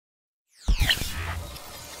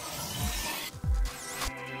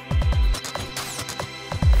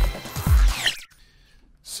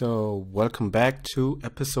So, welcome back to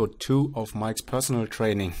episode 2 of Mike's personal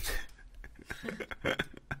training.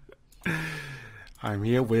 I'm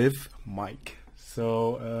here with Mike.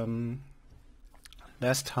 So,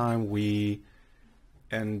 last time we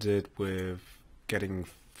ended with getting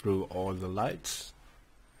through all the lights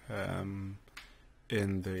in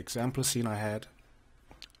the example scene I had.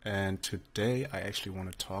 And today I actually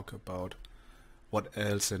want to talk about what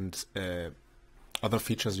else and other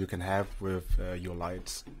features you can have with your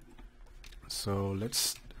lights. So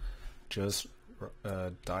let's just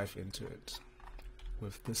dive into it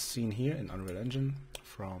with this scene here in Unreal Engine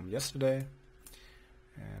from yesterday,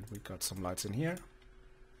 and we got some lights in here.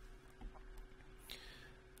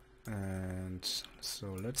 And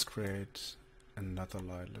so let's create another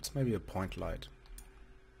light. Let's maybe a point light.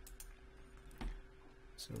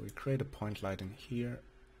 So we create a point light in here.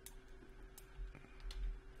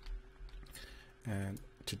 And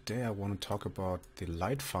today I want to talk about the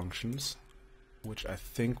light functions, which I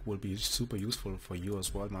think will be super useful for you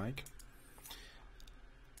as well, Mike.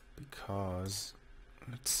 Because,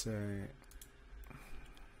 let's say,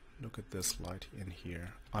 look at this light in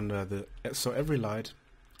here. So every light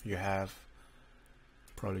you have,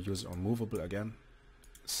 probably use it on movable again.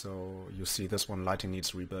 So you see this one, lighting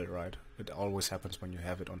needs rebuild, right? It always happens when you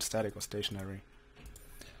have it on static or stationary.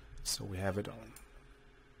 So we have it on.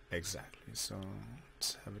 Exactly, so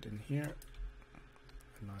let's have it in here.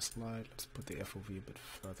 A nice light. Let's put the FOV a bit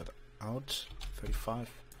further out, 35.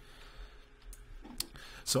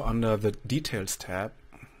 So under the details tab,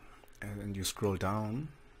 and you scroll down,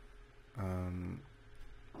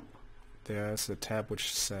 there's a tab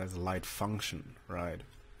which says light function, right?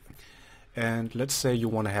 And let's say you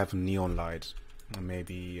want to have a neon light, or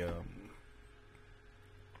maybe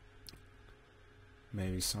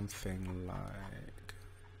something like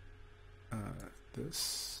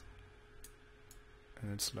this,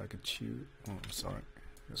 and it's like a tube. Oh, sorry,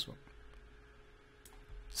 this one.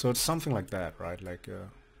 So it's something like that, right? Like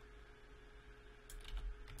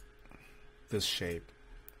this shape,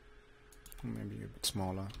 maybe a bit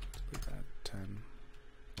smaller. Let's put that 10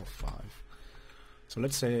 or 5. So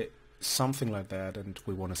let's say something like that, and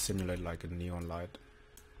we want to simulate like a neon light,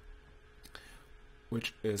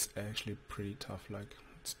 which is actually pretty tough. Like,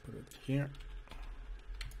 let's put it here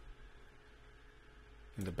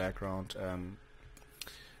in the background.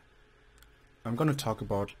 I'm going to talk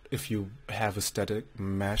about if you have a static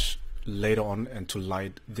mesh later on and to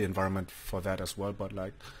light the environment for that as well, but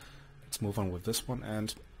like, let's move on with this one.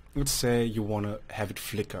 And let's say you want to have it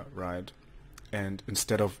flicker, right? And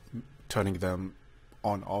instead of turning them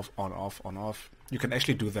on, off, on, off, on, off, you can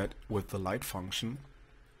actually do that with the light function.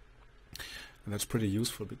 And that's pretty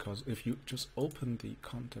useful, because if you just open the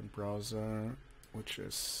content browser, which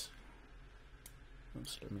is,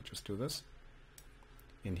 let me just do this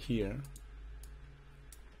in here,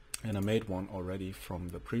 and I made one already from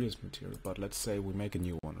the previous material, but let's say we make a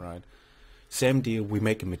new one, right? Same deal, we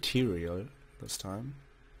make a material this time,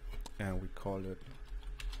 and we call it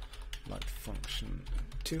light function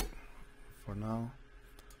 2 for now.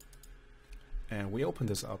 And we open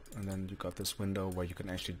this up, and then you got this window where you can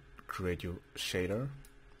actually create your shader.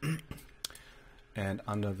 And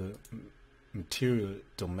under the material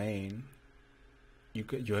domain, you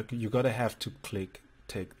gotta have to click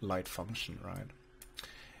take light function, right?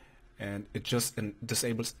 And it just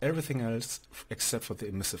disables everything else except for the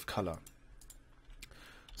emissive color.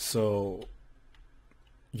 So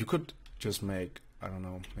you could just make, I don't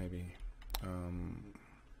know, maybe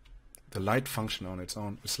the light function on its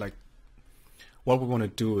own. It's like, what we want to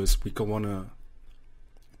do is we want to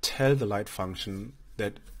tell the light function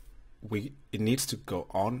that it needs to go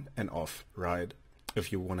on and off, right?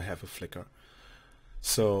 If you want to have a flicker.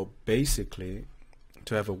 So basically,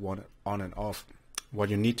 to have a one on and off, what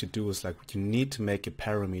you need to do is like, you need to make a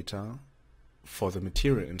parameter for the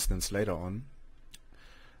material instance later on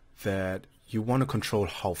that you want to control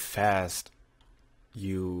how fast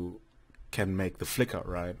you can make the flicker,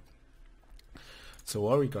 right? So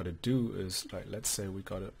what we got to do is, like, let's say we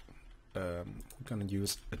got to we're gonna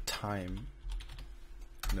use a time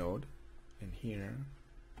node in here,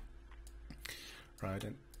 right?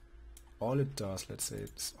 And all it does, let's say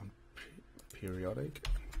it's on periodic,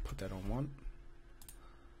 put that on 1,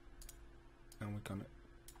 and we're gonna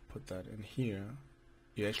put that in here.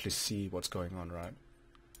 You actually see what's going on, right?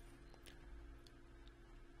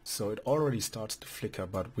 So it already starts to flicker,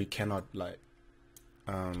 but we cannot, like,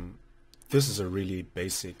 this is a really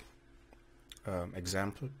basic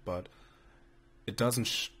example, but it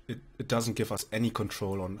doesn't give us any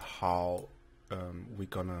control on how we're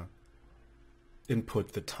gonna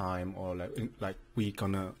input the time, or like we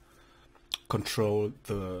gonna control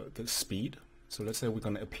the speed. So let's say we're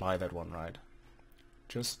going to apply that one, right?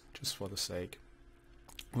 Just for the sake.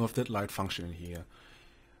 We have that light function in here.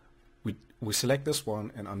 We select this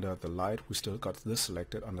one, and under the light we still got this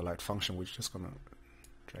selected under light function. We're just gonna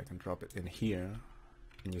drag and drop it in here,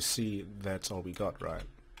 and you see that's all we got, right?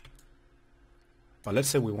 But let's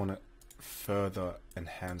say we want to further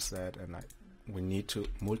enhance that, and we need to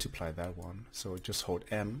multiply that one. So just hold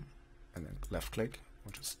M and then left click.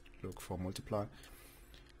 We'll just look for multiply.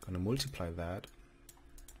 Gonna multiply that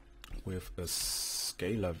with a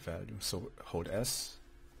scalar value. So hold S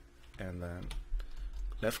and then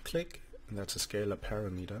left click, and that's a scalar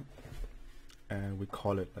parameter, and we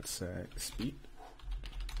call it, let's say, speed.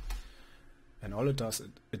 And all it does,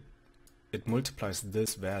 it multiplies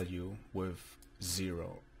this value with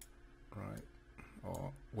 0, right?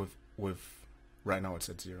 Or with right now it's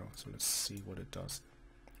at 0. So let's see what it does.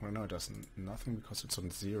 Right now it does nothing because it's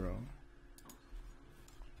on 0.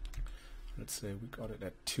 Let's say we got it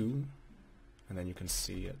at 2, and then you can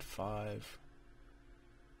see at 5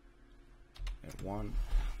 and 1.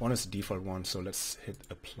 1 is the default one, so let's hit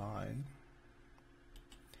apply.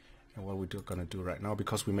 And what we're gonna do right now,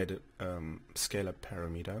 because we made a scalar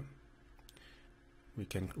parameter, we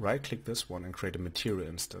can right click this one and create a material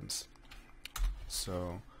instance.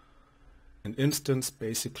 So an instance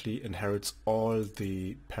basically inherits all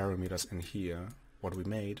the parameters in here, what we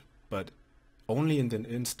made, but only in the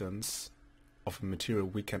instance of a material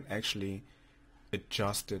we can actually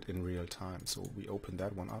adjust it in real time. So we open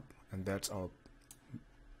that one up, and that's our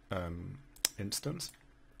instance.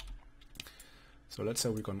 So let's say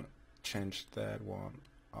we're gonna change that one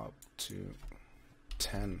up to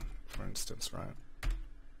 10, for instance, right?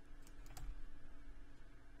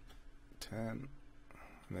 10, and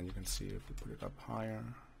then you can see if we put it up higher,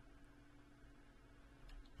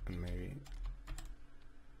 and maybe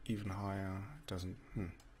even higher, it doesn't.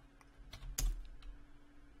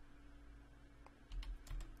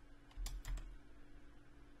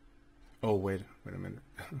 Oh, wait a minute.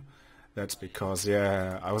 That's because,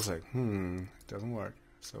 yeah, I was like, it doesn't work.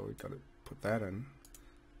 So we gotta put that in.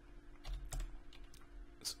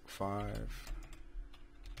 So 5,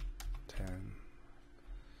 10.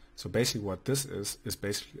 So basically what this is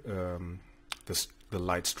basically the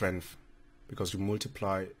light strength, because you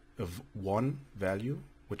multiply of one value,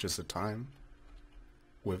 which is the time,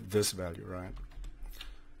 with this value, right?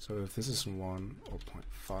 So if this is 1 or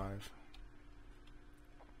 0.5,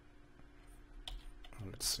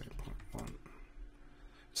 let's say 0.1,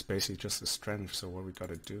 it's basically just the strength. So what we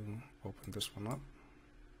gotta do, open this one up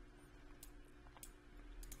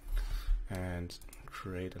and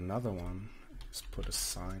create another one. Just put a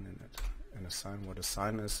sign in it, and a sign, what a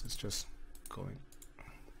sign is just going,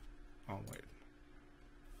 oh wait,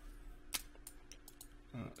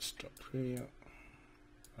 stop here.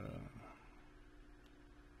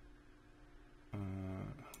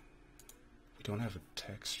 We don't have a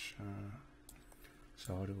texture.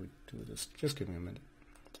 So how do we do this? Just give me a minute.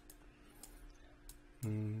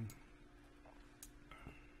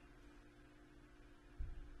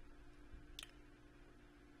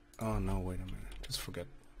 Oh no, wait a minute. Just forget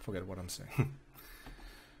what I'm saying.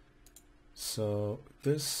 So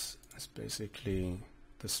this is basically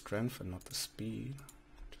the strength and not the speed.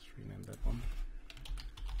 Just rename that one.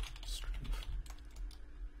 Strength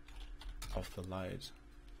of the light.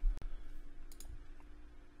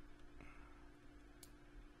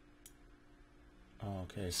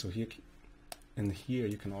 Okay, so here in here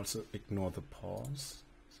you can also ignore the pause.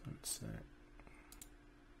 So let's say,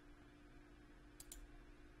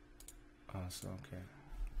 so okay,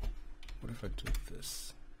 what if I do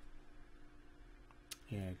this?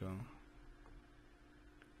 Here I go.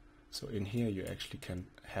 So in here you actually can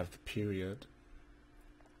have the period.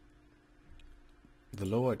 The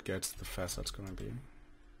lower it gets, the faster it's gonna be.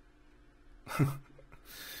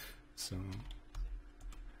 So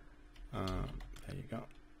there you go.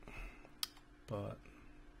 But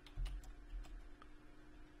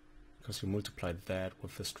because you multiply that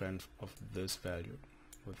with the strength of this value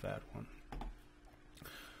with that one.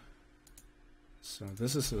 So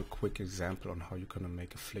this is a quick example on how you're gonna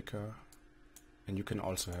make a flicker, and you can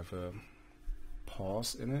also have a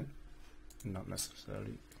pause in it, not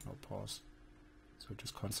necessarily no pause, so it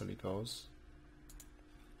just constantly goes.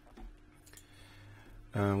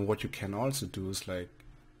 What you can also do is like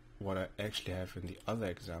what I actually have in the other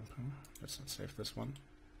example. Let's not save this one.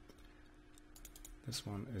 This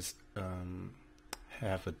one is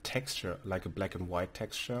have a texture, like a black and white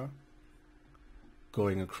texture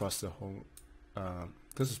going across the whole.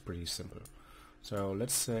 This is pretty simple. So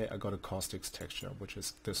let's say I got a caustics texture, which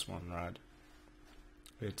is this one, right?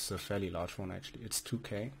 It's a fairly large one actually. It's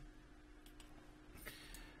 2K.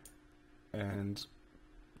 And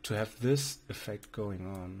to have this effect going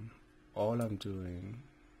on, all I'm doing,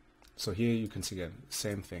 so here you can see again,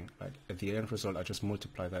 same thing. Like at the end result, I just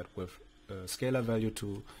multiply that with a scalar value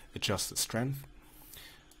to adjust the strength.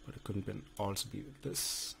 But it couldn't also be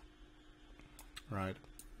this, right?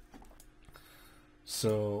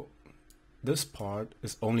 So this part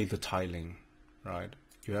is only the tiling, right?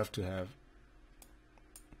 You have to have,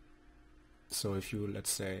 so if you, let's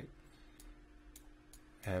say,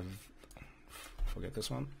 have, forget this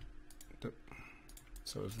one.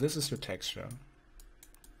 So if this is your texture,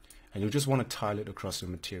 and you just want to tile it across your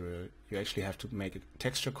material, you actually have to make a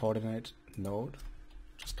texture coordinate node.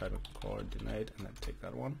 Just type a coordinate and then take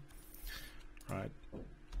that one, right?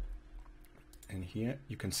 And here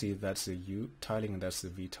you can see that's the U tiling and that's the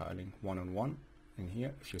V tiling, 1 on 1. And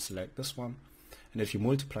here, if you select this one, and if you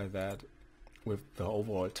multiply that with the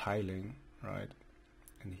overall tiling, right?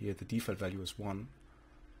 And here the default value is 1,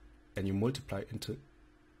 and you multiply into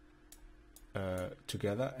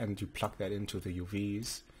together, and you plug that into the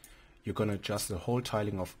UVs, you're gonna adjust the whole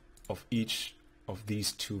tiling of each of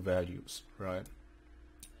these two values, right?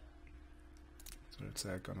 So let's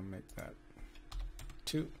say I'm gonna make that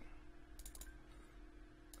 2.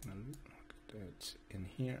 Gonna look at it in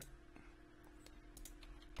here.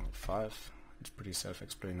 5. It's pretty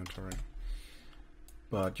self-explanatory.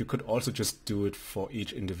 But you could also just do it for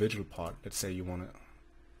each individual part. Let's say you wanna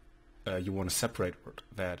separate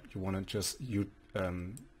that. You wanna just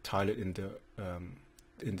tile it in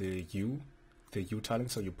the U tiling.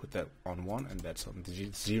 So you put that on 1, and that's on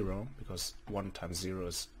the 0, because 1 times 0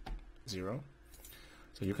 is 0.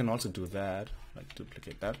 So you can also do that, like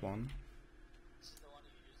duplicate that one. This is the one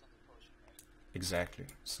you used on the potion, right? Exactly.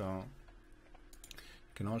 So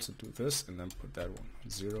you can also do this and then put that one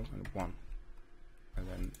 0 and 1, and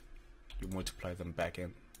then you multiply them back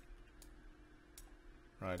in,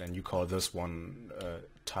 right? And you call this one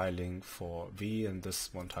tiling for V and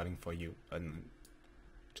this one tiling for U, and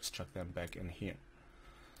just chuck them back in here.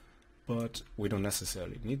 But we don't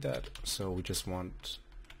necessarily need that, so we just want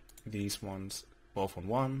these ones both on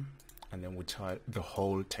 1, and then we tile the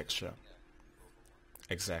whole texture.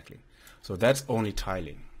 Exactly. So that's only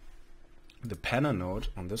tiling. The panner node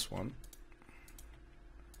on this one,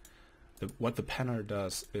 what the panner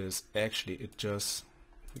does is actually it just,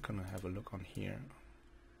 we're gonna have a look on here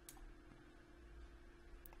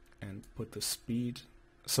and put the speed.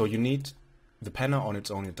 So you need the panner on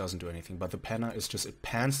its own, it doesn't do anything, but the panner is just, it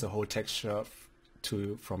pans the whole texture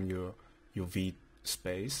from your V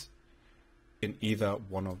space in either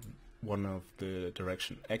one of the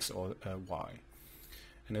direction X or Y.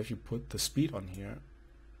 And if you put the speed on here,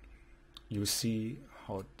 you see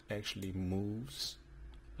how it actually moves.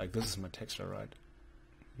 Like this is my texture, right?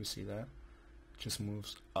 You see that? It just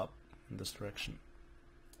moves up in this direction.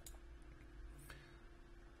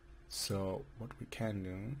 So what we can do,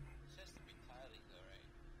 It has to be tiling though, right?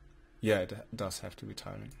 yeah, it does have to be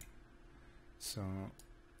tiling. So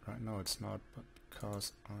right now it's not, but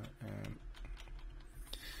because I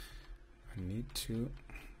need to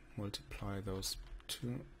multiply those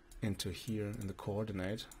two into here in the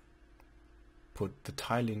coordinate, put the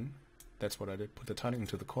tiling, that's what I did, put the tiling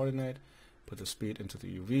into the coordinate, put the speed into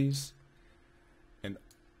the UVs, and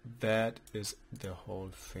that is the whole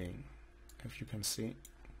thing. If you can see,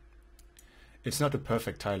 it's not a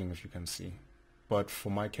perfect tiling, if you can see, but for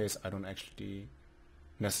my case I don't actually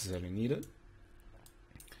necessarily need it.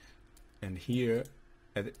 And here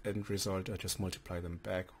at the end result I just multiply them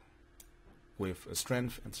back with a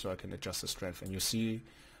strength, and so I can adjust the strength, and you see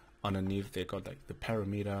underneath they got like the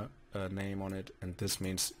parameter name on it, and this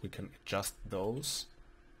means we can adjust those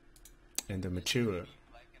in the material.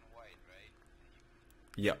 Black and white, right?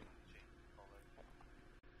 Yeah. Change the color.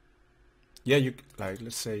 Yeah, you like,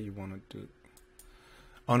 let's say you want to do,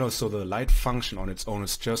 oh no, so the light function on its own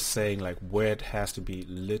is just saying like where it has to be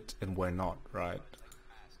lit and where not, right? It's like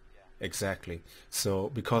mask, yeah. Exactly. So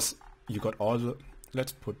because you got all the,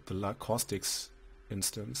 let's put the caustics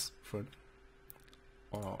instance for,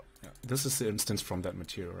 oh yeah, this is the instance from that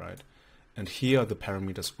material, right? And here are the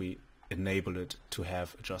parameters we enable it to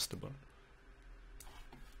have adjustable.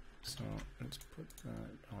 So let's put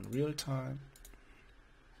that on real time.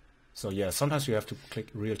 So yeah, sometimes you have to click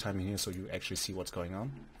real time in here so you actually see what's going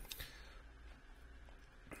on.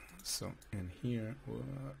 So in here,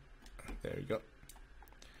 there you go.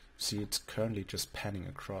 See, it's currently just panning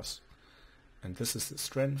across. And this is the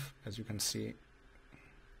strength, as you can see.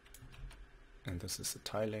 And this is the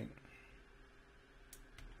tiling.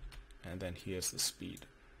 And then here's the speed.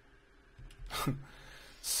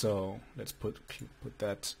 So let's put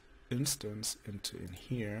that instance into in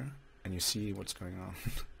here, and you see what's going on.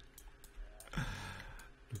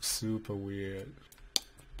 Looks super weird,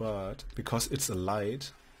 but because it's a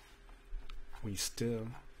light, we still,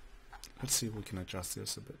 let's see if we can adjust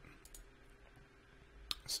this a bit.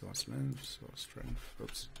 Source length, source strength,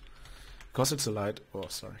 oops. Because it's a light, oh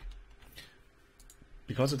sorry.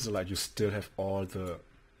 Because it's a light, you still have all the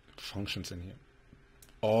functions in here.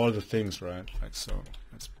 All the things, right? Like so.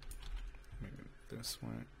 Let's make it this way.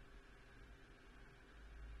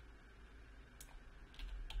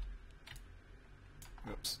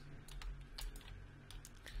 Oops.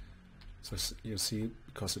 So you see,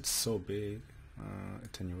 because it's so big,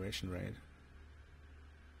 attenuation rate.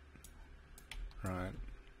 Right.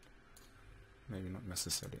 Maybe not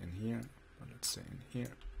necessarily in here, but let's say in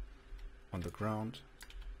here. On the ground.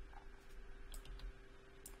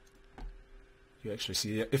 You actually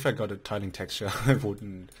see, if I got a tiling texture, it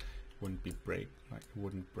wouldn't be break, like it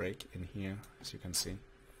wouldn't break in here, as you can see.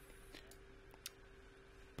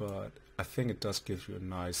 But I think it does give you a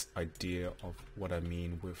nice idea of what I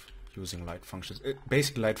mean with using light functions.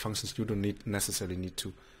 Basically, light functions, you don't necessarily need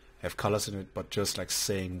to have colors in it, but just like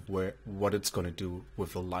saying what it's going to do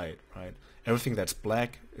with the light, right? Everything that's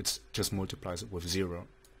black, it just multiplies it with 0.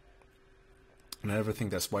 And everything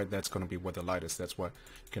that's white, that's going to be what the light is. That's why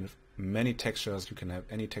you can have many textures, you can have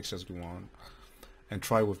any textures you want, and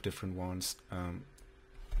try with different ones.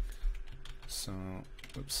 So,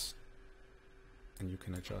 oops. And you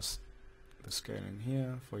can adjust the scaling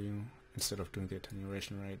here for you, instead of doing the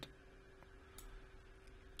attenuation rate.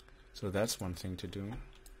 So that's one thing to do.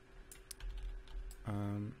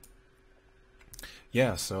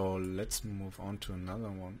 Yeah, so let's move on to another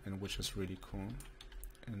one, and which is really cool,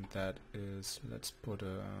 and that is, let's put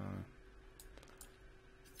a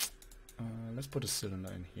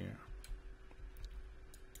cylinder in here,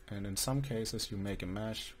 and in some cases you make a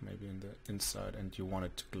mesh maybe in the inside and you want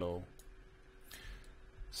it to glow.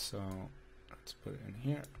 So let's put it in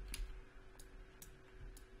here.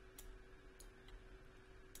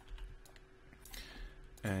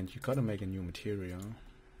 And you gotta make a new material.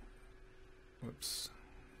 Whoops,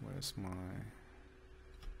 where's my,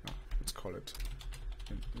 oh, let's call it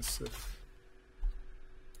emissive.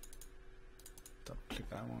 Double click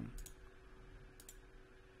that one.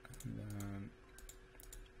 And then,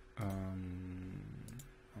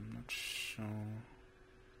 I'm not sure.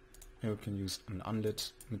 You can use an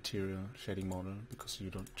unlit material shading model because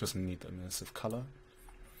you don't just need the emissive color.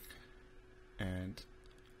 And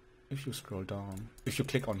if you scroll down, if you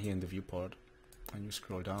click on here in the viewport and you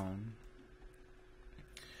scroll down,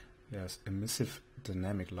 there's emissive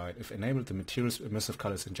dynamic light. If enabled, the material's emissive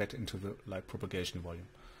color is injected into the light propagation volume.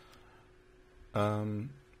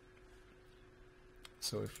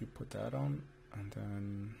 So if you put that on, and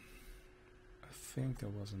then I think there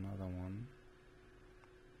was another one.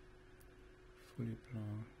 Fully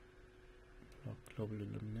block global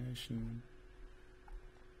illumination.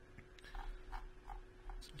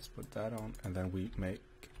 So let's put that on, and then we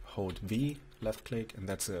hold V, left click, and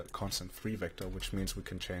that's a constant 3 vector, which means we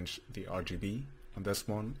can change the RGB on this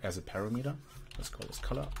one as a parameter. Let's call this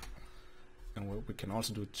color. And what we can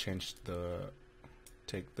also do,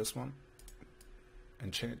 take this one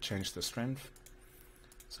and change the strength.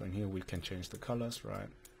 So in here we can change the colors, right?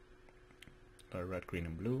 Red, green,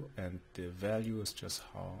 and blue, and the value is just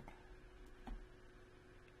how.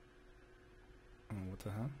 Oh, what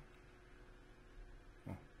the hell?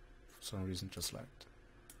 Oh, for some reason just lagged.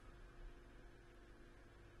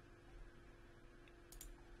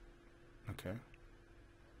 Okay.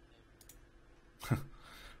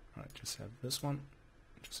 Right, just have this one.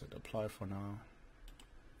 Just hit apply for now.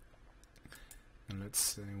 And let's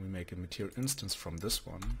say we make a material instance from this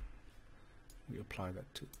one. We apply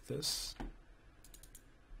that to this.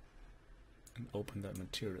 And open that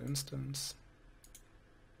material instance.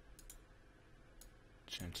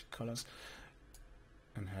 Change the colors.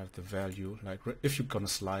 And have the value, like if you're gonna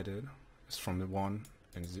slide it, it's from the 1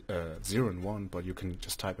 and 0 and 1, but you can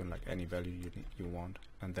just type in like any value you want,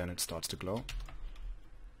 and then it starts to glow.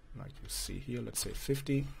 Like you see here, let's say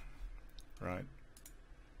 50, right?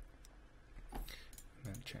 And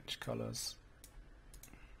then change colors.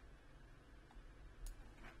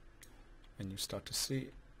 And you start to see.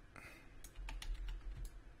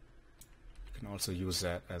 You can also use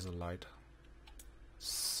that as a light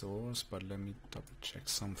source, but let me double check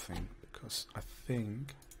something, because I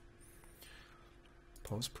think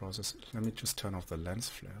post-process, let me just turn off the lens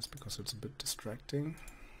flares because it's a bit distracting.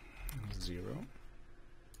 0.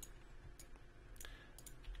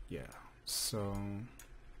 Yeah, so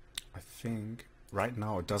I think right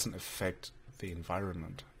now it doesn't affect the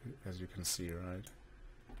environment, as you can see, right?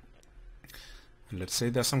 And let's say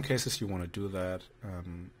there's some cases you want to do that.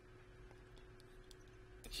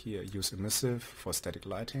 Here, use emissive for static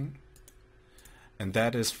lighting, and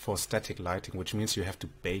that is for static lighting, which means you have to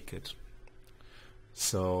bake it.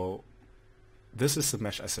 So this is the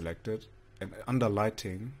mesh I selected, and under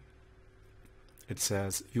lighting it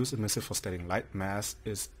says use emissive for static light. Mass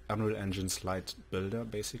is Unreal Engine's light builder,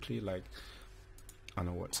 basically, like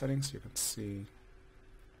under world settings you can see.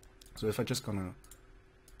 So if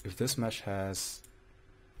if this mesh has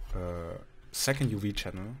a second UV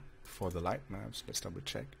channel for the light maps, let's double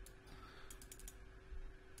check.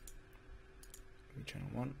 UV channel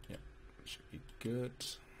 1, yeah, should be good.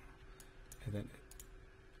 And then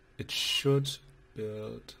it should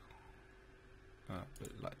build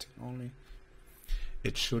lighting only.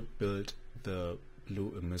 It should build the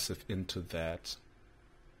blue emissive into that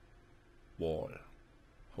wall,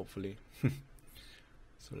 hopefully.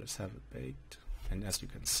 So let's have it baked, and as you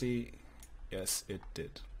can see, yes, it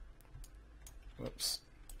did. Whoops.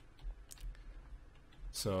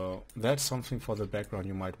 So that's something for the background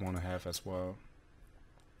you might want to have as well.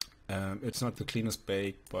 It's not the cleanest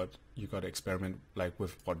bake, but you got to experiment like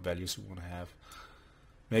with what values you want to have.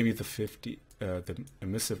 Maybe the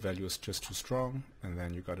emissive value is just too strong, and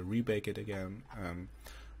then you got to rebake it again.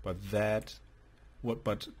 But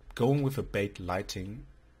going with a baked lighting,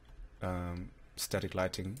 static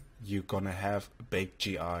lighting, you're gonna have a baked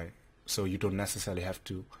GI, so you don't necessarily have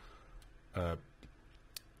to.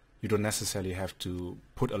 You don't necessarily have to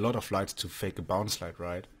put a lot of lights to fake a bounce light,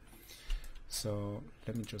 right? So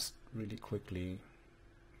let me just really quickly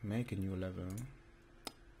make a new level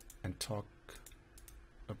and talk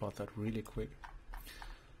about that really quick.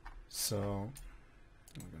 So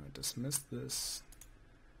I'm gonna dismiss this.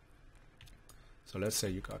 So let's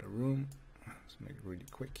say you got a room. Let's make it really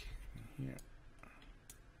quick here.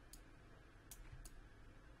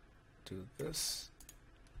 Do this.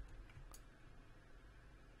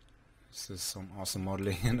 This is some awesome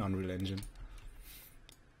modeling in Unreal Engine.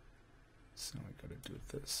 So I gotta do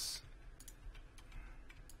this.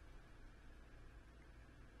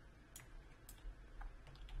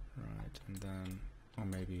 Right, and then, or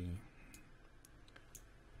maybe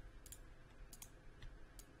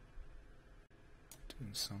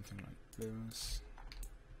doing something like this.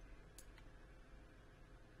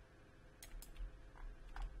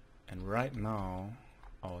 And right now,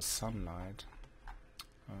 our sunlight,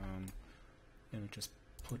 let me just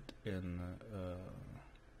put in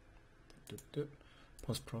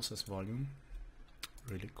post-process volume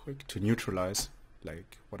really quick to neutralize,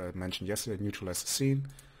 like what I mentioned yesterday, neutralize the scene.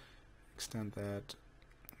 Extend that.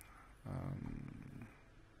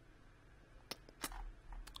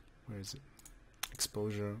 Where is it?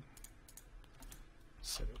 Exposure.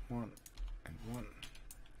 Set it 1 and 1.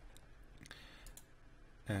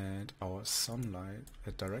 And our sunlight,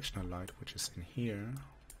 a directional light, which is in here.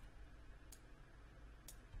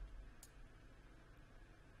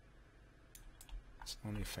 It's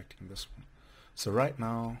only affecting this one. So right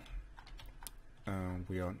now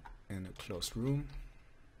we are in a closed room,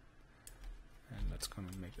 and that's gonna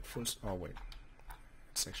make it full. Oh wait,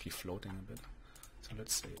 it's actually floating a bit. So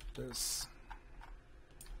let's say this.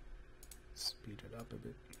 Speed it up a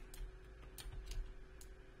bit.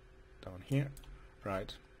 Down here,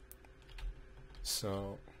 right?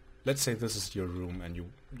 So let's say this is your room, and you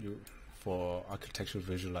for architectural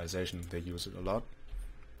visualization they use it a lot.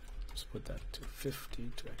 Let's put that to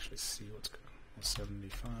 50 to actually see what's going on, or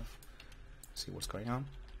 75, see what's going on.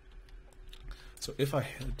 So if I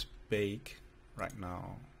hit bake right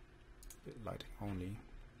now, lighting only,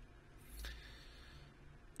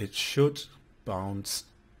 it should bounce,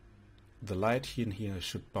 the light here and here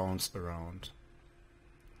should bounce around,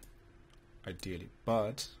 ideally.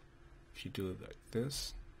 But if you do it like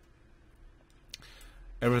this,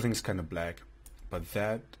 everything's kind of black, but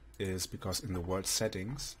that is because in the world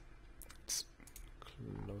settings,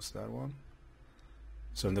 close that one.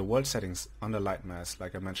 So in the world settings under light mask,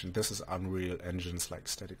 like I mentioned, this is Unreal Engine's like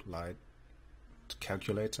static light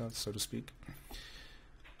calculator, so to speak.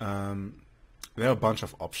 There are a bunch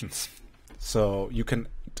of options, so you can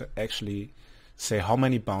actually say how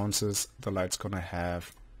many bounces the light's gonna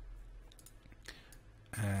have,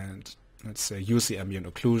 and let's say use the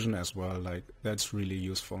ambient occlusion as well. Like that's really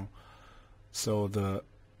useful. So the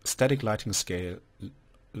static lighting scale,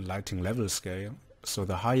 lighting level scale, so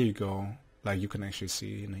the higher you go, like you can actually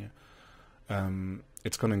see in here,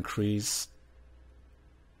 it's going to increase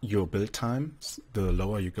your build time the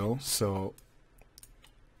lower you go. So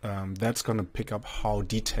that's going to pick up how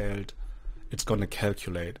detailed it's going to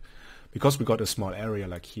calculate. Because we got a small area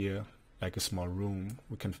like here, like a small room,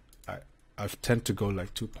 we can I tend to go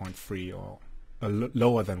like 2.3 or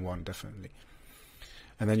lower than 1 definitely.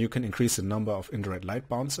 And then you can increase the number of indirect light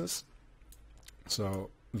bounces. So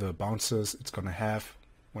the bounces it's gonna have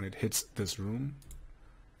when it hits this room,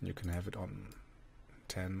 you can have it on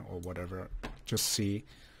 10 or whatever. Just see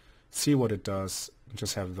what it does.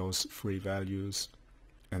 Just have those 3 values,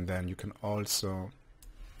 and then you can also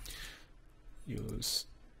use,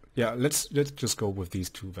 yeah, let's just go with these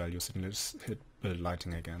 2 values, and let's hit build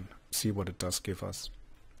lighting again. See what it does give us.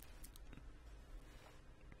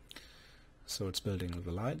 So it's building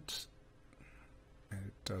the light, and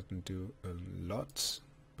it doesn't do a lot,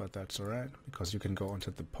 but that's alright, because you can go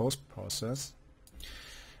onto the post process.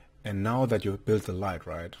 And now that you built the light,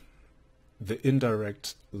 right, the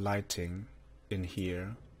indirect lighting in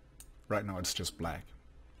here, right now it's just black.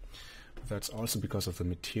 That's also because of the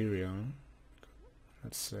material.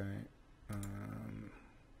 Let's say,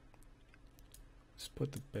 let's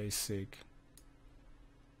put the basic,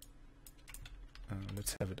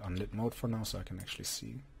 let's have it on lit mode for now so I can actually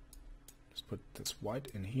see. Just put this white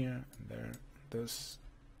in here, and there, this,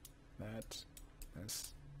 that,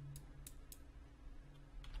 this.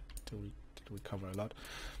 Did we cover a lot?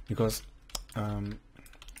 Because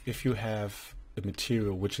if you have a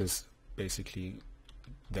material which is basically,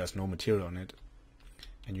 there's no material on it,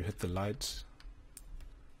 and you hit the light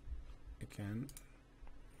again,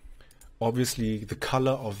 obviously the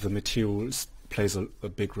color of the materials plays a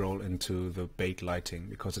big role into the baked lighting,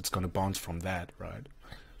 because it's going to bounce from that, right?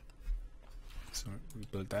 So we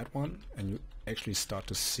build that one, and you actually start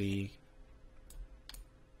to see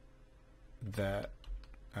that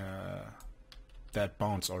that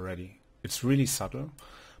bounce already. It's really subtle,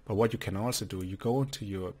 but what you can also do, you go into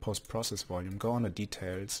your post-process volume, go on the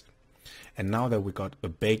details, and now that we got a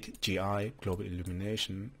baked GI, global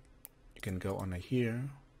illumination, you can go on here,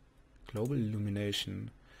 global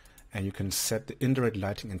illumination, and you can set the indirect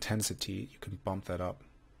lighting intensity. You can bump that up,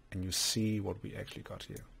 and you see what we actually got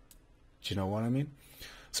here. Do you know what I mean?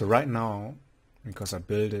 So right now, because I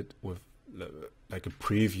build it with like a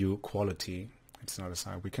preview quality, it's not as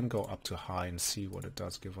high. We can go up to high and see what it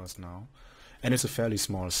does give us now. And it's a fairly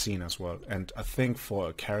small scene as well. And I think for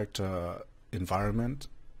a character environment,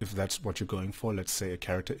 if that's what you're going for, let's say a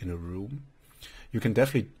character in a room, you can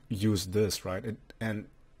definitely use this, right? And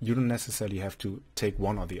you don't necessarily have to take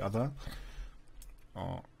one or the other.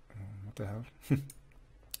 Oh, what the hell?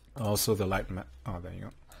 Also the light map. Oh, there you go.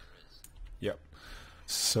 Yep.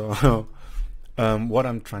 So what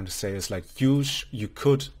I'm trying to say is, like, you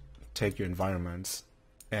could take your environments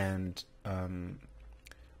and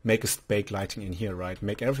make a baked lighting in here, right?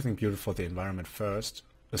 Make everything beautiful for the environment first.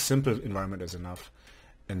 A simple environment is enough.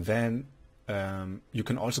 And then you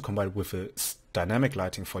can also combine it with a dynamic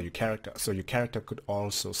lighting for your character. So your character could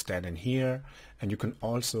also stand in here, and you can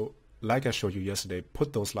also, like I showed you yesterday,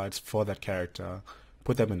 put those lights for that character,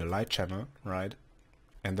 put them in the light channel, right?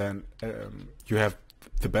 And then you have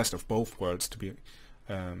the best of both worlds, to be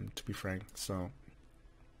frank. So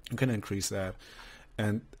you can increase that.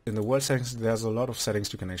 And in the world settings, there's a lot of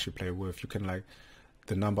settings you can actually play with. You can, like,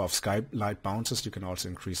 the number of sky light bounces, you can also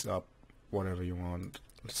increase up whatever you want.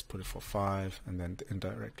 Let's put it for 5, and then the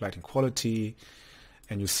indirect lighting quality,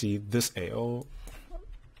 and you see this AO,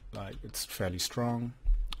 like, it's fairly strong.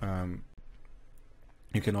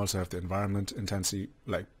 You can also have the environment intensity,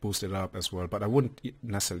 like, boosted up as well, but I wouldn't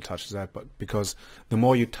necessarily touch that, but because the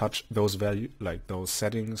more you touch those those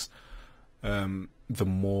settings, the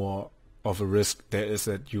more of a risk there is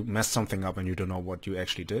that you mess something up and you don't know what you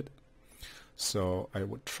actually did. So I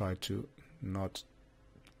would try to not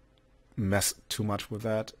mess too much with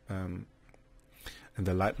that. And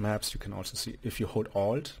the light maps, you can also see if you hold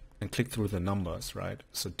Alt and click through the numbers, right?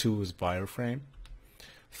 So 2 is wireframe,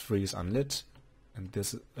 3 is unlit, and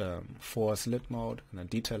this 4 is lit mode, and then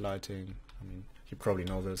detail lighting. I mean, you probably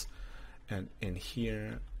know this. And in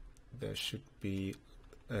here there should be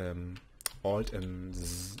Alt and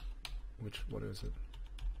what is it?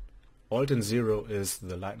 Alt and 0 is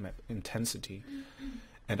the light map intensity,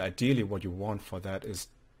 and ideally what you want for that is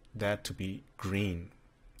that to be green.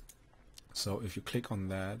 So if you click on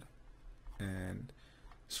that and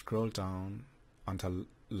scroll down until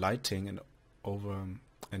lighting and over,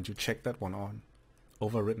 and you check that one on,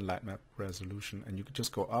 overwritten light map resolution, and you can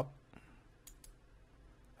just go up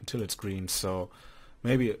until it's green. So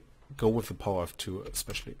maybe go with the power of 2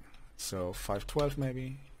 especially. So 512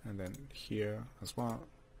 maybe, and then here as well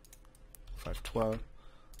 512.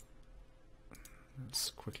 Let's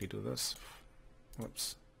quickly do this.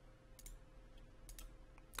 Whoops.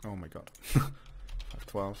 Oh my god.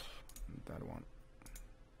 512, that one.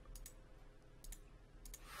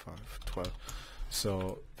 512.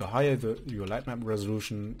 So the higher your light map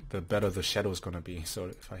resolution, the better the shadow is going to be. So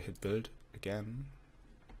if I hit build again,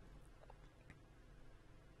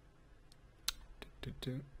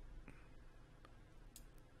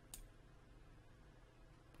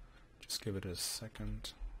 just give it a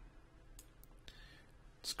second.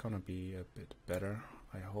 It's gonna be a bit better,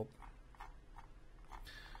 I hope.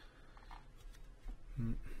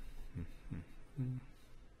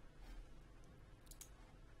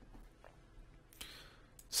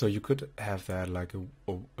 So you could have that like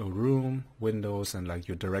a room, windows, and like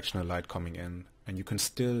your directional light coming in, and you can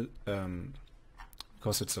still,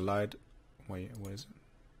 because it's a light, where is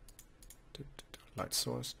it? Light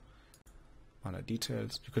source. Under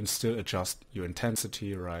details, you can still adjust your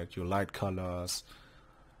intensity, right? Your light colors,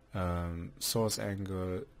 source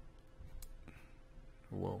angle.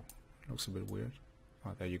 Whoa, looks a bit weird.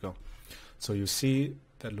 Oh, there you go. So you see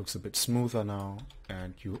that looks a bit smoother now,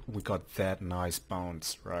 and we got that nice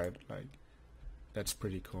bounce, right? Like, that's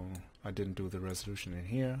pretty cool. I didn't do the resolution in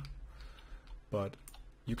here, but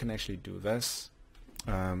you can actually do this,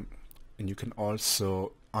 and you can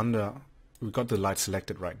also we got the light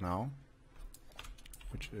selected right now,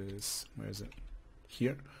 which is, where is it?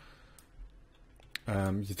 Here.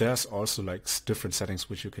 There's also like different settings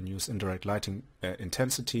which you can use. Indirect lighting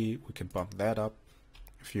intensity, we can bump that up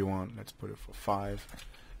if you want. Let's put it for 5.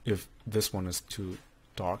 If this one is too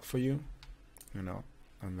dark for you, you know,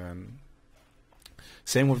 and then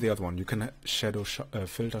same with the other one. You can shadow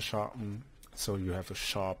filter sharpen, so you have a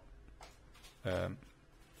sharp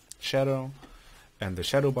shadow, and the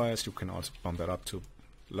shadow bias you can also bump that up to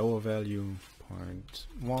lower value,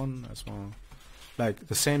 0.1 as well. Like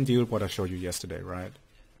the same deal what I showed you yesterday, right?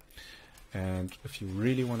 And if you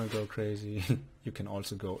really want to go crazy, you can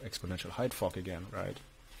also go exponential height fog again, right?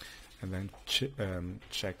 And then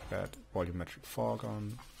check that volumetric fog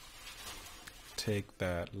on. Take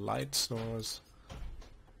that light source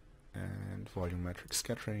and volumetric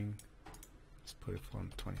scattering. Let's put it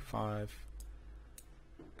on 25.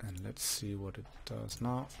 And let's see what it does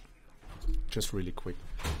now. Just really quick.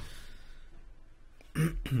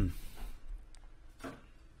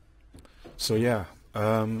 So yeah,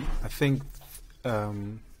 I think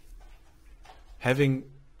having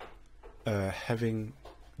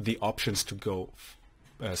the options to go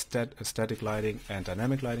static lighting and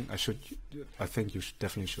dynamic lighting, I think you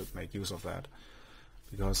definitely should make use of that,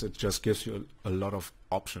 because it just gives you a lot of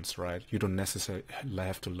options, right? You don't necessarily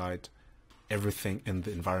have to light everything in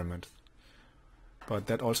the environment, but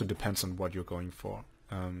that also depends on what you're going for.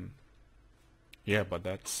 Yeah, but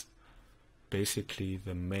that's basically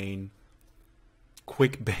the main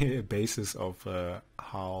quick basis of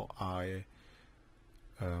how I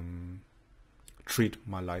treat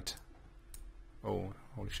my light. Oh,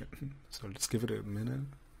 holy shit. So let's give it a minute.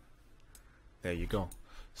 There you go.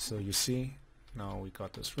 So you see, now we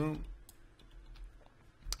got this room,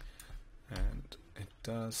 and it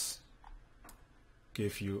does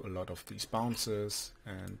give you a lot of these bounces,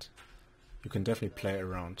 and you can definitely play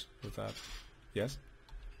around with that. Yes?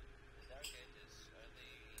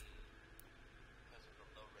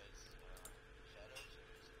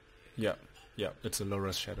 Yeah, it's a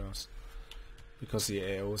low-res shadows, because the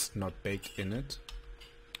AO is not baked in it,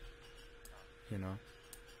 you know.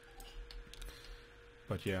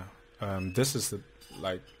 But yeah, this is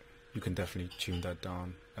like, you can definitely tune that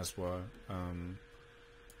down as well.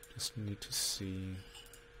 Just need to see.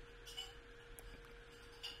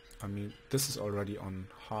 I mean, this is already on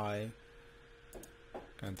high,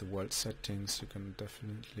 and the world settings, you can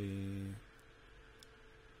definitely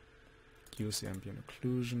use the ambient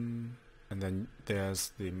occlusion, and then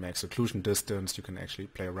there's the max occlusion distance. You can actually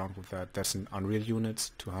play around with that. That's in Unreal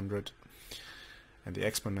units, 200, and the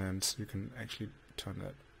exponents, you can actually turn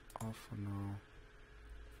that off for now.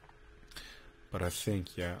 But I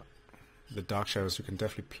think, yeah, the dark shadows, you can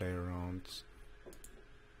definitely play around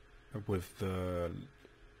with the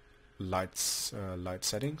light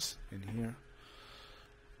settings in here.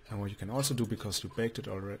 And what you can also do, because you baked it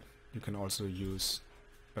already, you can also use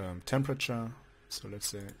temperature. So let's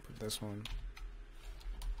say put this one.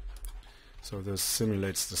 So this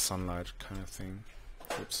simulates the sunlight kind of thing.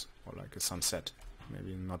 Oops, or like a sunset.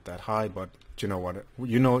 Maybe not that high, but you know what?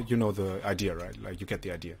 You know the idea, right? Like, you get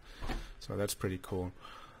the idea. So that's pretty cool.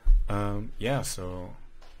 Yeah. So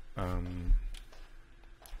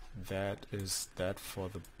that is that for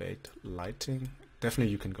the baked lighting.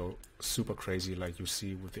 Definitely, you can go super crazy, like you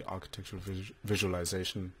see with the architectural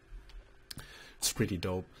visualization. It's pretty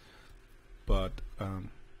dope. But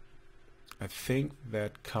I think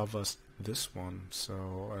that covers this one.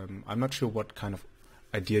 So I'm not sure what kind of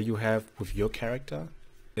idea you have with your character.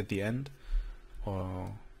 at the end,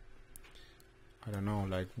 or I don't know,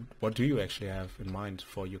 like what do you actually have in mind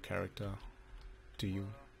for your character? Do you?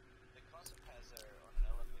 The concept has her on an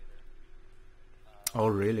elevator. Oh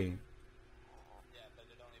really? Yeah, but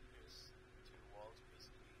it only appears two walls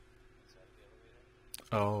basically inside of the elevator.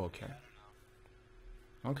 Oh okay. Yeah,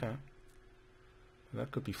 I don't know. Okay. That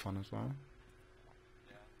could be fun as well.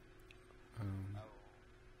 Yeah. Um,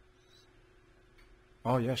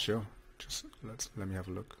 Oh. oh yeah, sure. Just let me have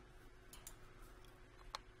a look.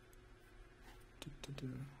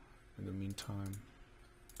 In the meantime,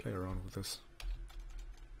 play around with this.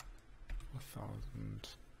 1,000.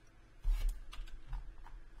 It's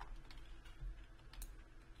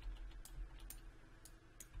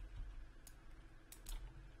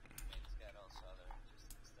got also other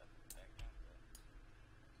interesting stuff in the background, but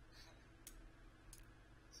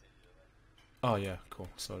let's say do that. Oh yeah, cool.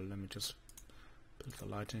 So let me just build the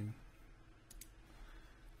lighting.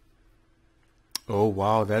 Oh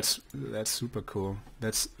wow, that's super cool.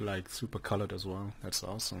 That's like super colored as well. That's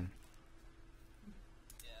awesome.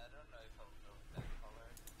 Yeah, I don't know if I'll go with that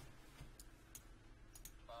color,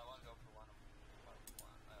 but I want to go for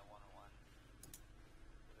one-on-one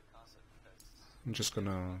with the concept because I'm just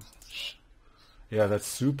gonna. Yeah, that's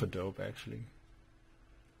super dope actually.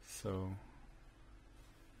 So,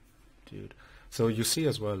 dude. So you see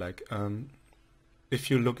as well, like,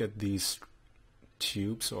 if you look at these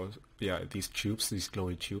tubes, or yeah, these tubes, these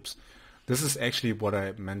glowy tubes, this is actually what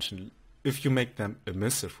I mentioned. If you make them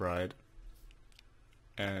emissive, right,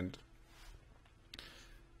 and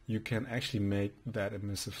you can actually make that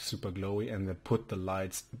emissive super glowy and then put the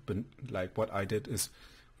lights, like what I did is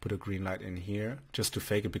put a green light in here just to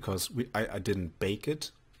fake it, because I didn't bake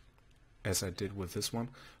it as I did with this one,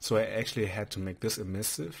 so I actually had to make this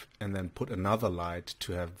emissive and then put another light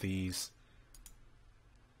to have these,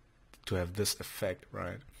 to have this effect,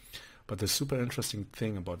 right? But the super interesting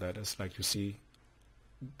thing about that is, like, you see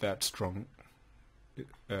that strong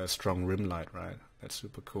rim light, right? That's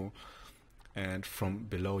super cool. And from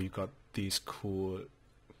below you got these cool,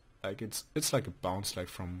 like it's like a bounce light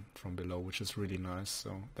from below, which is really nice.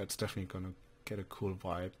 So that's definitely gonna get a cool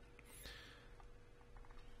vibe.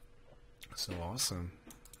 So awesome.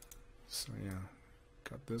 So yeah,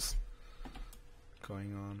 got this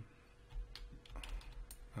going on.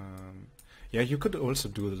 Yeah, you could also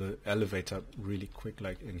do the elevator really quick,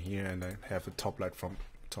 like in here, and then have a top light from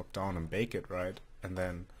top down and bake it, right? And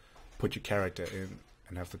then put your character in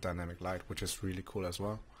and have the dynamic light, which is really cool as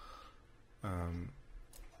well.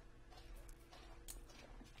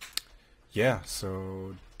 Yeah,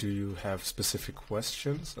 so do you have specific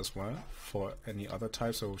questions as well for any other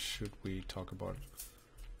types, or should we talk about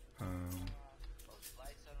well,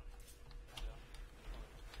 lights,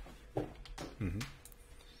 I don't know. mhm.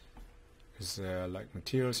 Is there like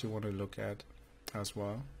materials you want to look at as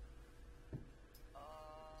well?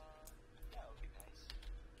 That would be nice.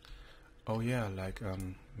 Oh yeah, like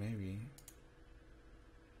maybe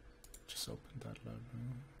just open that level.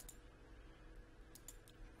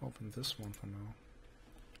 Open this one for now.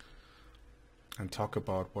 And talk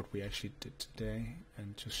about what we actually did today,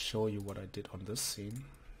 and just show you what I did on this scene.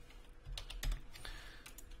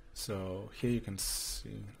 So here you can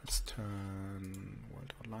see, let's turn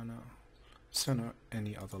world outliner. Let's turn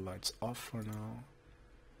any other lights off for now.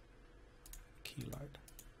 Key light.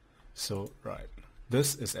 So right,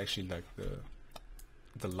 this is actually like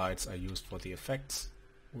the lights I used for the effects.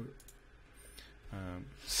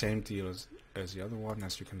 Same deal as the other one.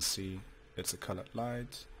 As you can see, it's a colored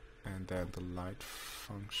light, and then the light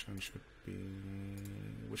function should be,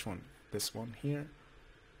 which one? This one here,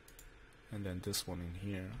 and then this one in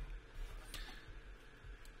here.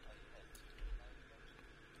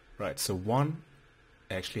 Right, so one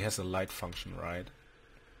actually has a light function, right?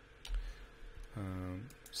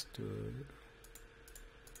 Let's do it.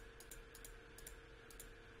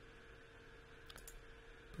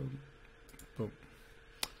 Boom, boom.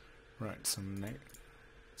 Right, so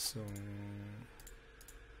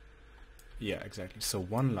yeah, exactly. So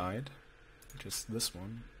one light, which is this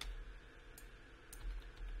one,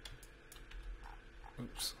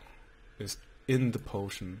 oops, is in the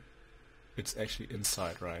potion. It's actually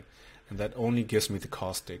inside, right? And that only gives me the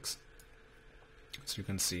caustics. So you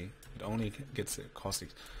can see, it only gets the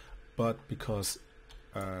caustics. But because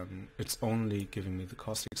it's only giving me the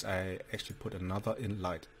caustics, I actually put another in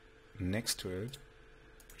light next to it,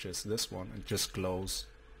 which is this one. It just glows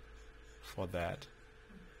for that,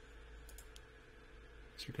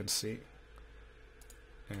 as you can see.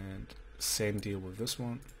 And same deal with this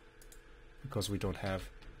one, because we don't have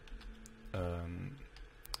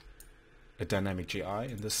a dynamic GI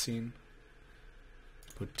in this scene.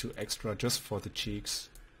 put 2 extra just for the cheeks,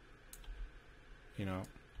 you know,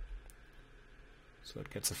 so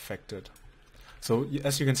it gets affected. So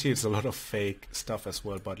as you can see, it's a lot of fake stuff as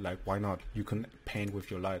well, but like, why not? You can paint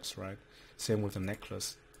with your lights, right? Same with the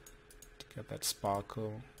necklace to get that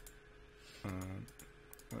sparkle.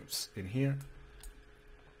 Oops, in here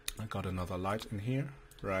I got another light in here,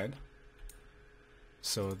 right?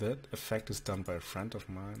 So that effect is done by a friend of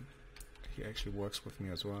mine. He actually works with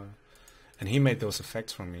me as well, and he made those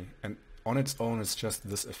effects for me, and on its own it's just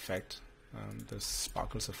this effect, this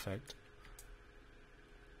sparkles effect,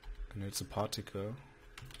 and it's a particle,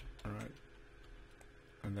 alright,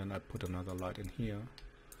 and then I put another light in here,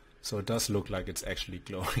 so it does look like it's actually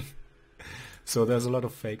glowing. So there's a lot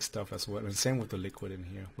of fake stuff as well, and same with the liquid in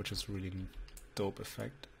here, which is really dope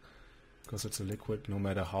effect, because it's a liquid. No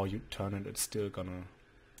matter how you turn it, it's still gonna,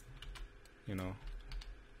 you know,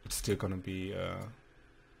 it's still gonna be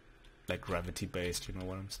like gravity based, you know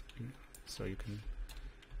what I'm saying? So you can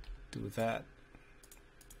do that.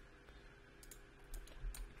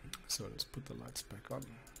 So let's put the lights back on.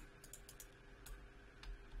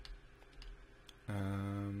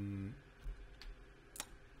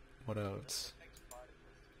 What else?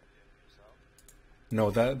 No,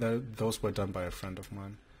 those were done by a friend of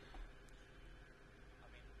mine.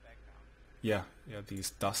 Yeah, these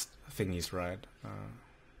dust thingies, right?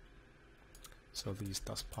 So these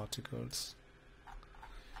dust particles,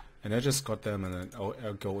 and I just got them, and then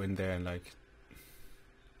I'll go in there and like,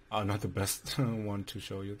 I'm not the best one to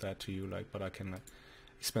show you that to you, like, but I can like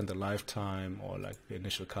expand the lifetime or like the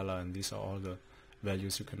initial color, and these are all the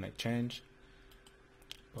values you can like change.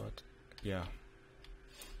 But yeah,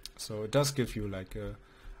 so it does give you like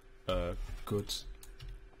a good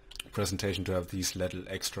presentation to have these little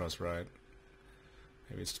extras, right?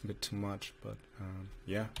 Maybe it's a bit too much, but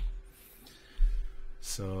yeah.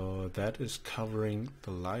 So that is covering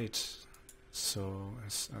the light. So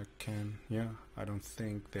as I can, yeah, I don't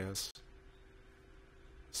think there's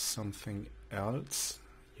something else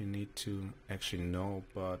you need to actually know,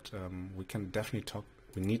 but we can definitely talk.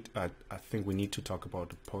 I think we need to talk about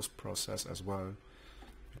the post process as well,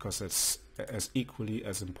 because it's as equally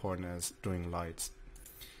as important as doing lights.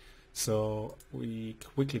 So we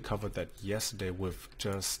quickly covered that yesterday with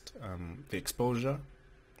just the exposure,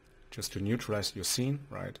 just to neutralize your scene,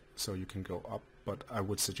 right? So you can go up, but I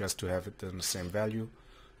would suggest to have it in the same value.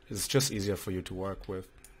 It's just easier for you to work with.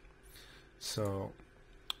 So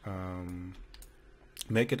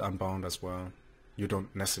make it unbound as well. You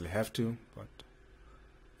don't necessarily have to, but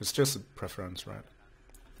it's just a preference, right?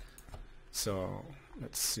 So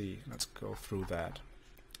let's see, let's go through that.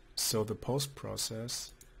 So the post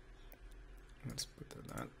process, let's put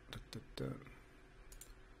that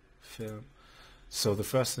film. So the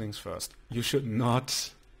first things first, you should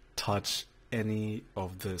not touch any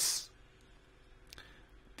of these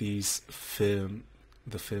film,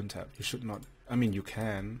 the film tab. You should not. I mean, you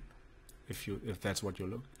can, if that's what you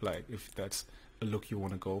look like, if that's a look you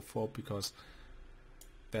want to go for, because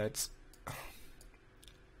that's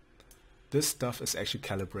this stuff is actually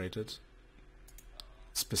calibrated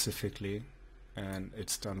specifically, and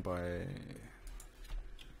it's done by,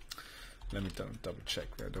 let me double check.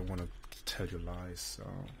 I don't want to tell you lies, so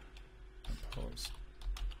pause.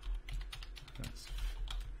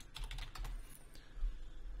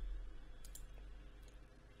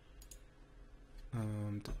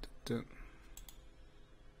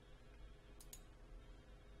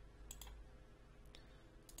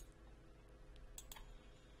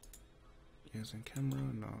 Using camera?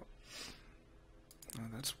 No. Oh,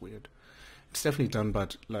 that's weird. It's definitely done,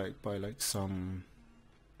 but by some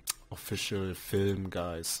official film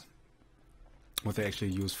guys, what they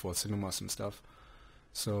actually use for cinemas and stuff.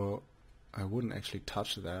 So I wouldn't actually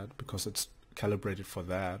touch that because it's calibrated for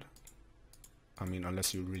that. I mean,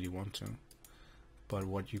 unless you really want to. But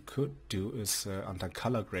what you could do is under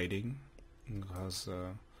color grading, because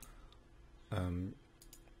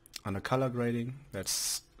under color grading,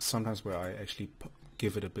 that's sometimes where I actually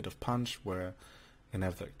give it a bit of punch, where you can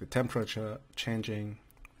have the temperature changing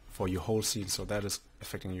for your whole scene, so that is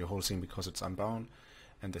affecting your whole scene because it's unbound,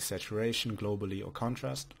 and the saturation globally or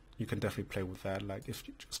contrast. You can definitely play with that, like if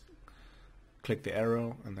you just click the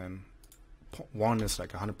arrow and then 1 is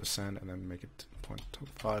like 100% and then make it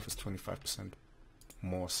 0.5 is 25%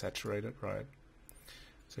 more saturated, right?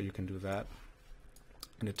 So you can do that,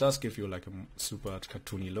 and it does give you like a super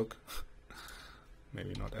cartoony look.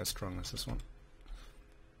 Maybe not as strong as this one,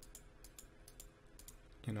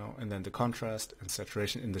 you know. And then the contrast and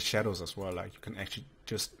saturation in the shadows as well, like you can actually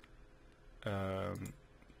just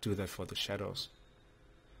do that for the shadows,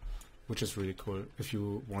 which is really cool if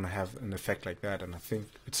you want to have an effect like that. And I think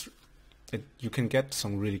you can get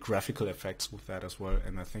some really graphical effects with that as well.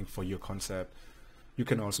 And I think for your concept, you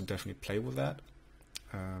can also definitely play with that.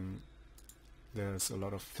 There's a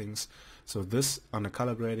lot of things. So this, on the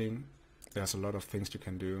color grading, there's a lot of things you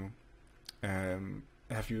can do.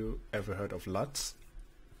 Have you ever heard of LUTs?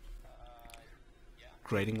 Yeah.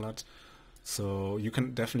 Grading LUTs. So you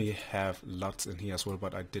can definitely have LUTs in here as well,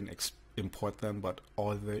 but I didn't import them. But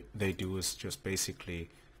all they do is just basically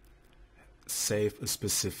save a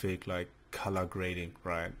specific like color grading,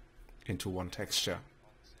 right, into one texture.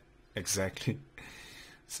 Exactly.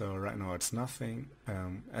 So right now it's nothing.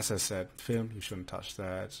 As I said, film, you shouldn't touch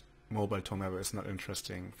that. Mobile tone mapper is not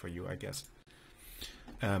interesting for you, I guess.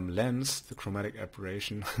 Lens, the chromatic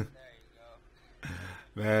aberration. There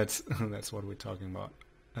you go. that's what we're talking about.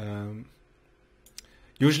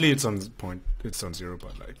 Usually it's on 0,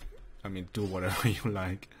 but like, I mean, do whatever you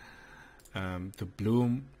like. The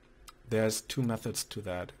bloom, there's 2 methods to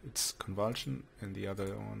that. It's convulsion and the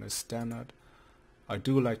other one is standard. I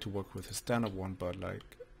do like to work with the standard one, but like,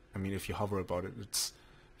 I mean, if you hover about it, it's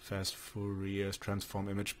fast Fourier transform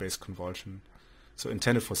image-based convulsion. So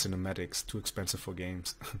intended for cinematics, too expensive for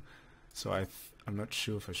games. So I'm not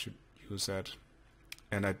sure if I should use that.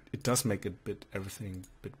 And it does make everything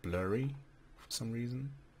a bit blurry for some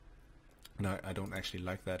reason. And I don't actually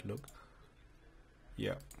like that look.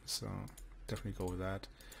 Yeah, so definitely go with that.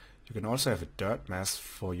 You can also have a dirt mask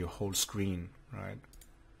for your whole screen, right?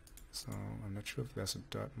 So I'm not sure if there's a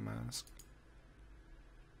dirt mask.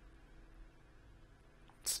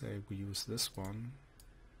 Let's say we use this one.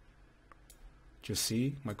 Do you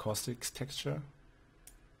see my caustics texture?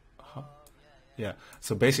 Yeah,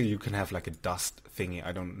 so basically you can have like a dust thingy.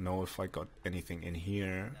 I don't know if I got anything in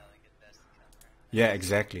here. Yeah,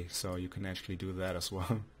 exactly. So you can actually do that as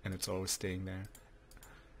well, and it's always staying there.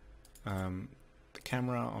 The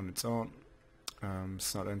camera on its own,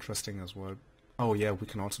 it's not interesting as well. Oh yeah, we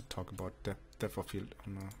can also talk about depth of field.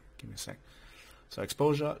 Oh no, give me a sec. So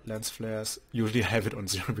exposure, lens flares. Usually I have it on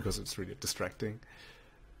 0 because it's really distracting.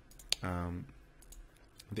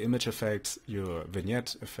 The image effects, your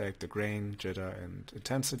vignette effect, the grain, jitter, and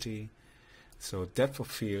intensity. So depth of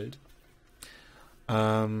field.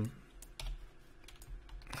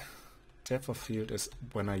 Depth of field is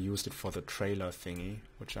when I used it for the trailer thingy,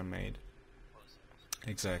 which I made.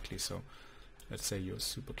 Exactly. So let's say you're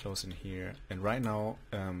super close in here, and right now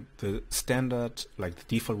the standard, like the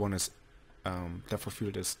default one, is depth of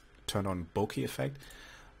field is turned on bokeh effect.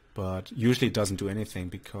 But usually it doesn't do anything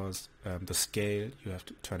because the scale, you have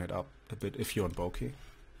to turn it up a bit if you're on bokeh.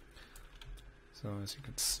 So as you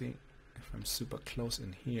can see, if I'm super close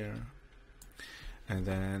in here, and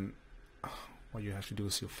then what you have to do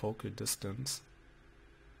is your focal distance.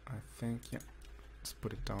 I think, yeah, let's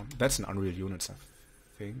put it down. That's in Unreal Units, I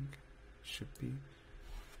think, should be.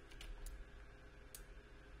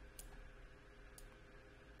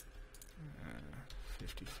 Uh,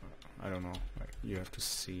 55. I don't know, like you have to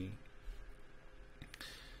see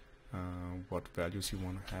what values you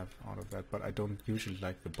want to have out of that, but I don't usually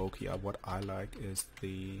like the bokeh. What I like is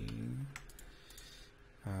the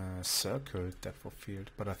circle depth of field,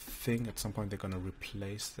 but I think at some point they're going to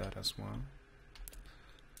replace that as well,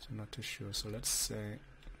 so I'm not too sure. So let's say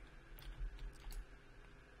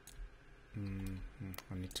I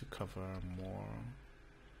need to cover more.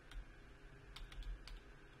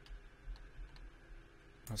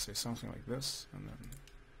 I'll say something like this, and then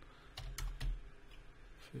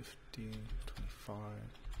 50, 25,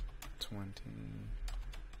 20.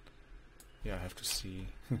 Yeah, I have to see.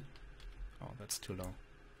 Oh, that's too low.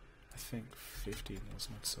 I think 50 was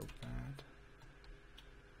not so bad.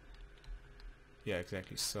 Yeah,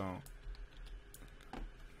 exactly. So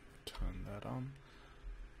turn that on,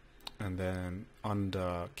 and then on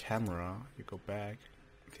the camera, you go back,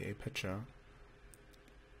 the A picture.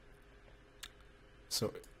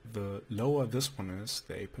 So the lower this one is,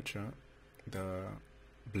 the A picture, the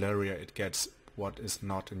blurrier it gets what is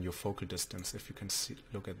not in your focal distance. If you can see,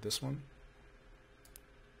 look at this one,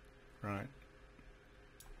 right?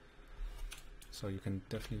 So you can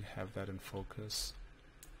definitely have that in focus,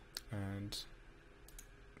 and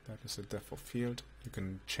that is a depth of field. You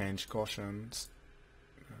can change Gaussians,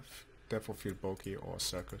 depth of field bokeh or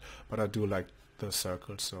circle, but I do like the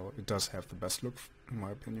circle, so it does have the best look in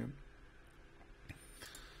my opinion.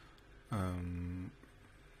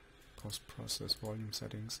 Post-process volume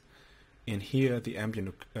settings. In here, the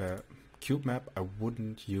ambient cube map, I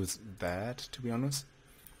wouldn't use that, to be honest.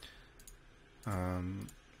 The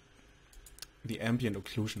ambient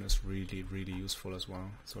occlusion is really, really useful as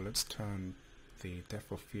well. So let's turn the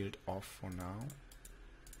depth of field off for now.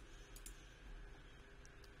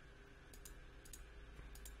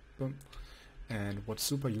 them. And what's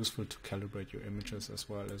super useful to calibrate your images as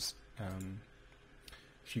well is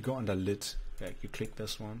if you go under lit, like you click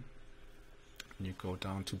this one and you go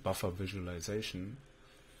down to buffer visualization,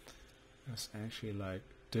 there's actually like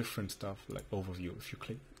different stuff like overview. If you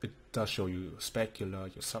click, it does show you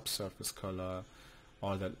specular, your subsurface color,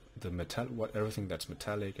 all that, the metal, everything that's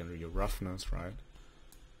metallic, and your roughness, right?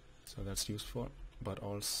 So that's useful. But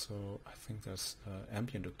also I think there's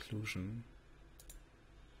ambient occlusion,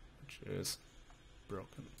 which is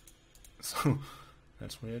broken. So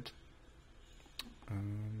that's weird.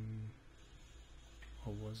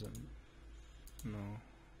 Or was it? No.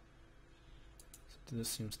 So this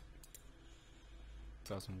seems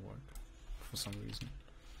doesn't work for some reason.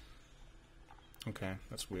 Okay,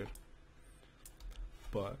 that's weird.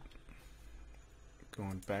 But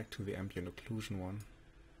going back to the ambient occlusion one,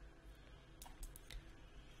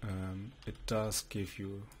 it does give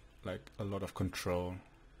you like a lot of control,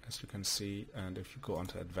 as you can see, and if you go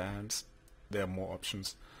onto advanced, there are more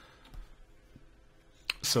options.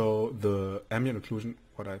 So the ambient occlusion,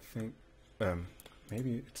 what I think,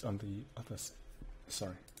 maybe it's on the other,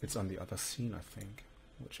 sorry, it's on the other scene, I think,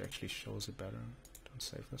 which actually shows it better. Don't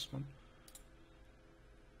save this one.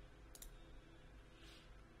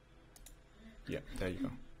 Yeah, there you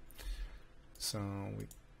go. So we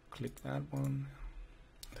click that one.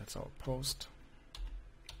 That's our post.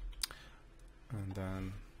 And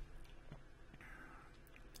then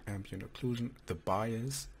ambient occlusion, the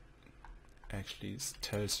bias actually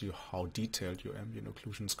tells you how detailed your ambient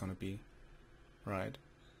occlusion is going to be, right?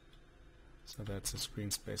 So that's a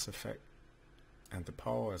screen space effect, and the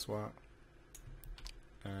power as well,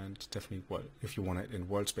 and definitely, well, if you want it in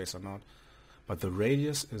world space or not. But the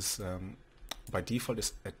radius is by default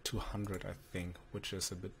is at 200, I think, which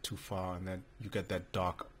is a bit too far, and then you get that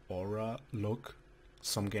dark aura look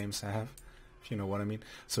some games have, if you know what I mean.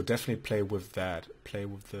 So definitely play with that, play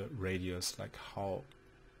with the radius, like how,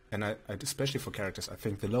 and I especially for characters, I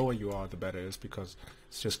think the lower you are, the better it is, because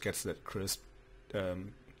it just gets that crisp,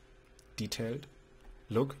 detailed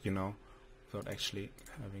look, you know, without actually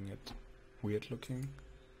having it weird looking.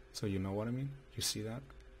 So you know what I mean? You see that?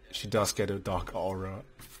 She does get a dark aura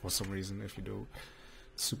for some reason if you do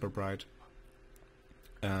super bright.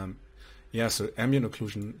 Yeah, so ambient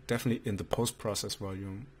occlusion, definitely in the post-process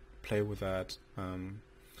volume, play with that. And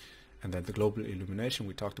then the global illumination,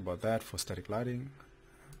 we talked about that for static lighting.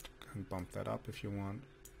 You can bump that up if you want.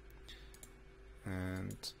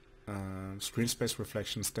 And screen space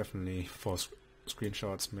reflections, definitely for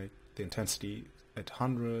screenshots, make the intensity at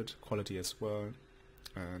 100, quality as well.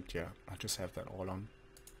 And yeah, I just have that all on.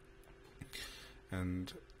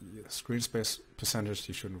 And yeah, screen space percentage,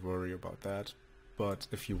 you shouldn't worry about that. But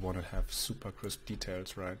if you want to have super crisp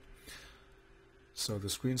details, right? So the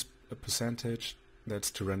screen percentage,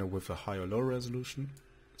 that's to render with a high or low resolution.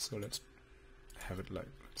 So let's have it like,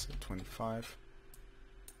 let's say 25.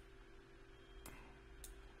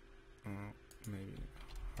 Maybe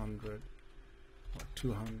 100 or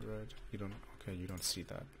 200. You don't, okay, you don't see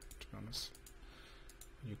that, to be honest.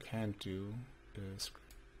 What you can do is,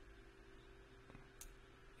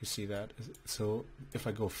 you see that? So if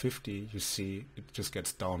I go 50, you see it just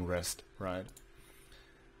gets down rest, right?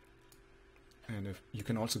 And if you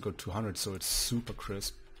can also go 200, so it's super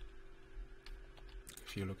crisp.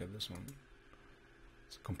 If you look at this one,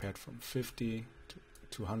 so compared from 50 to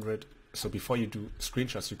 200. So before you do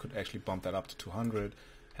screenshots, you could actually bump that up to 200,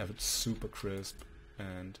 have it super crisp,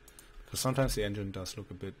 and because sometimes the engine does look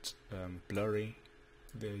a bit blurry,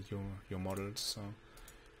 your models. So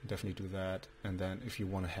definitely do that. And then if you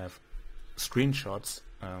want to have screenshots,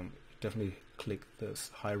 definitely click this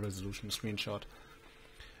high resolution screenshot,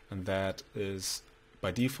 and that is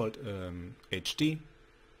by default HD,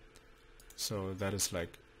 so that is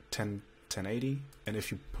like 1080, and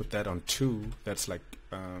if you put that on 2, that's like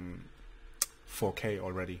 4K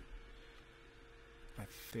already, I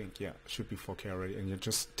think. Yeah, it should be 4K already, and you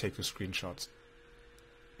just take the screenshots.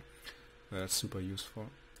 That's super useful.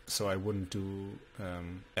 So I wouldn't do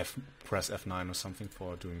press F9 or something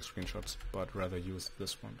for doing screenshots, but rather use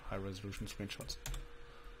this one, high resolution screenshots.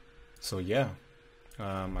 So yeah,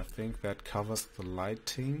 I think that covers the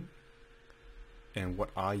lighting and what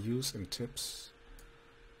I use and tips.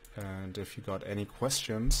 And if you got any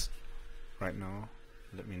questions right now,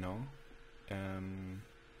 let me know.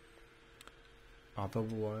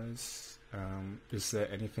 Otherwise, is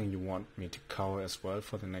there anything you want me to cover as well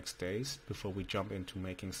for the next days before we jump into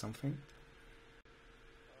making something?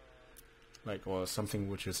 Like, or something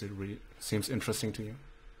which is really seems interesting to you?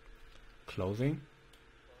 Clothing?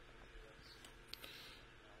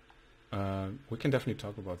 We can definitely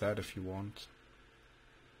talk about that if you want.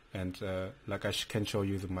 And like I can show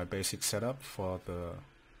you my basic setup for the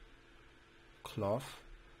cloth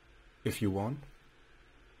if you want,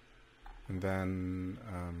 and then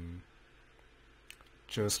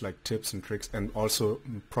just like tips and tricks, and also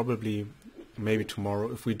probably maybe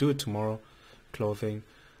tomorrow, if we do it tomorrow, clothing,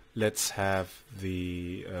 let's have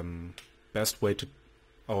the best way to,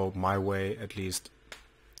 or my way at least,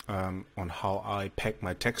 on how I pack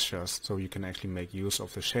my textures so you can actually make use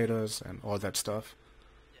of the shaders and all that stuff.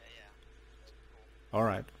 Yeah.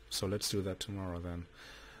 Alright, so let's do that tomorrow then.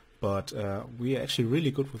 But we're actually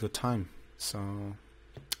really good with the time, so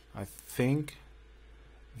I think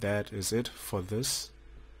that is it for this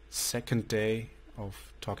second day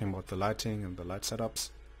of talking about the lighting and the light setups,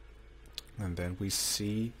 and then we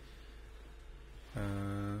see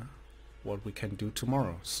what we can do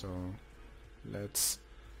tomorrow. So let's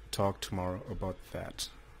talk tomorrow about that.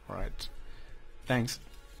 Alright, thanks.